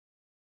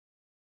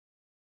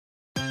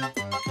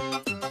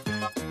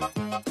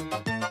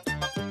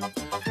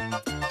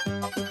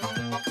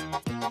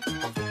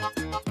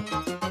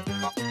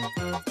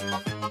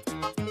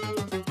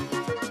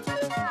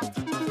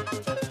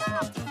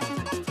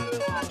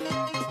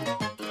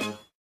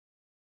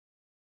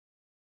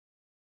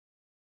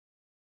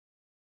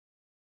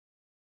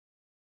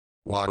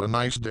What a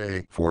nice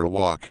day for a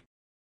walk.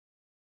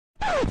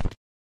 Hey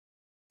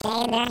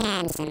there,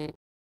 handsome.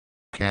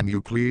 Can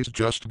you please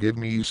just give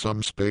me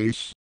some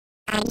space?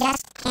 I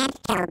just can't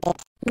help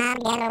it. Now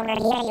get over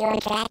here, you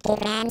attractive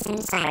handsome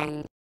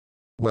Siren.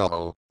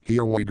 Well,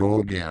 here we go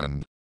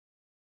again.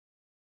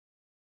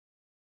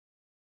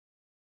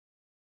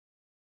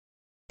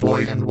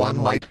 Boy in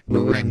one light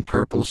blue and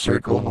purple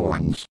circle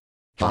horns.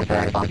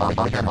 Bada bada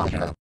bada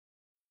bada.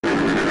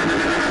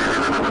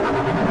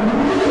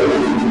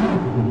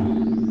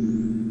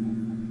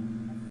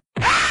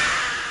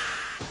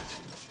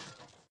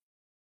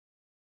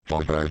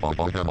 Bada bada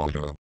bada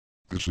bada.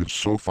 This is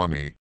so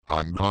funny.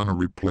 I'm gonna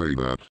replay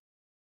that.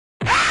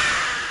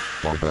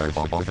 Bada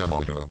bada bada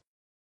bada.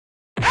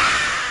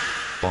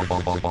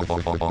 Bada bada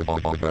bada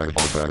bada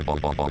bada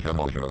bada bada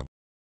bada.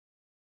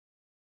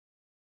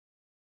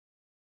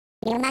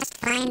 You must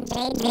find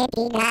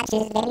JTB, got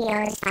his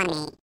videos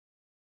funny.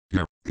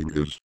 Yeah, it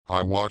is.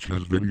 I watch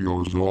his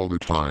videos all the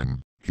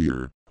time.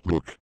 Here,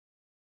 look.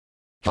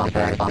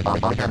 Bada bada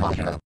bada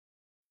bada.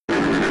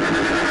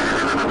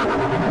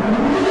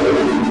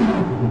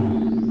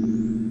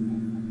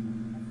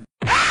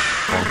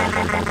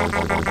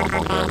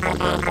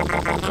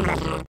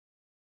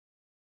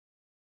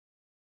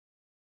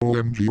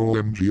 OMG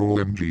OMG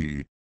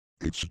OMG.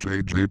 It's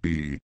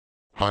JTB.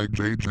 Hi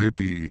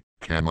JTB,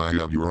 can I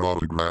have your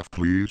autograph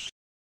please?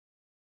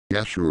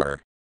 Yeah,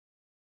 sure.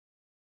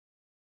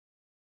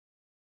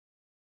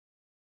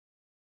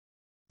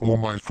 Oh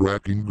my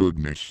fracking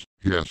goodness,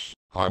 yes,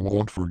 I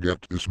won't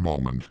forget this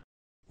moment.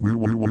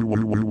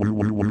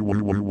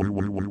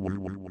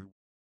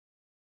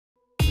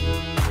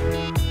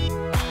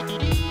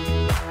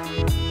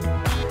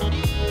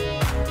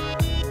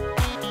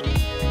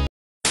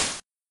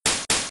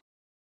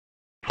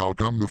 How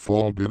come the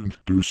fall didn't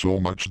do so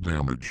much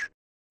damage?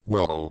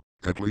 Well,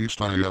 at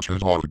least I have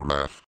his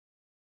autograph.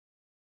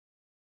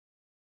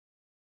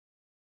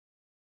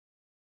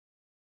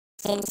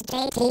 Since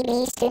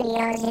JTB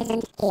Studios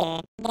isn't here,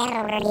 get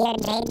over here,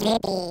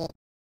 JTB.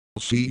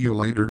 See you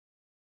later.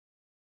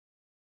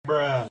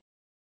 Bruh.